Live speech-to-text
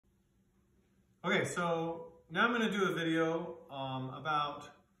Okay, so now I'm going to do a video about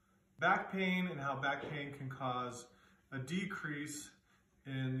back pain and how back pain can cause a decrease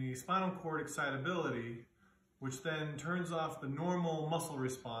in the spinal cord excitability, which then turns off the normal muscle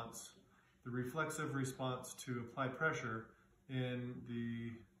response, the reflexive response to apply pressure in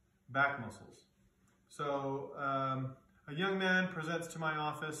the back muscles. So a young man presents to my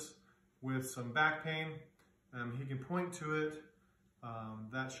office with some back pain. He can point to it.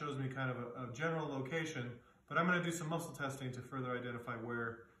 That shows me kind of a general location, but I'm going to do some muscle testing to further identify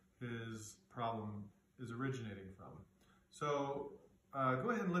where his problem is originating from. So go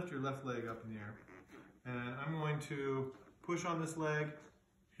ahead and lift your left leg up in the air, and I'm going to push on this leg.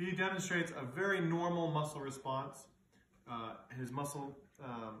 He demonstrates a very normal muscle response. His muscle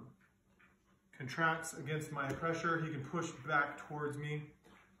contracts against my pressure. He can push back towards me.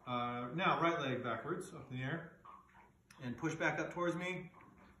 Now right leg backwards up in the air and push back up towards me,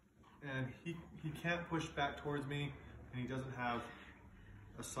 and he can't push back towards me, and he doesn't have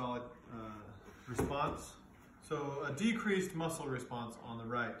a solid response. So a decreased muscle response on the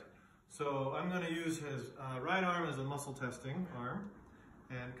right. So I'm going to use his right arm as a muscle testing arm,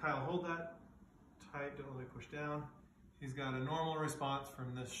 and Kyle, hold that tight, don't let me push down. He's got a normal response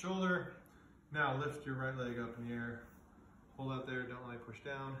from this shoulder. Now lift your right leg up in the air, hold out there, don't let me push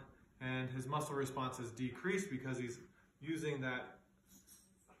down, and his muscle response is decreased because he's using that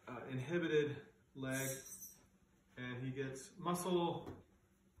inhibited leg, and he gets muscle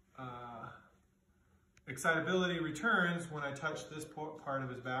excitability returns when I touch this part of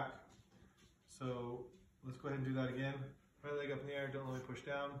his back. So let's go ahead and do that again. Right leg up in the air, don't let me push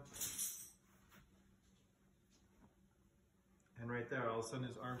down. And right there, all of a sudden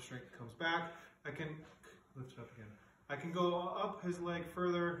his arm strength comes back. I can lift it up again. I can go up his leg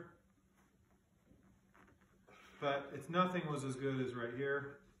further, but nothing was as good as right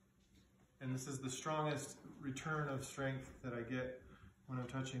here. And this is the strongest return of strength that I get when I'm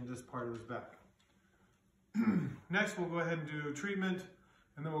touching this part of his back. Next, we'll go ahead and do treatment,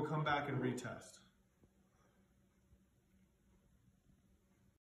 and then we'll come back and retest.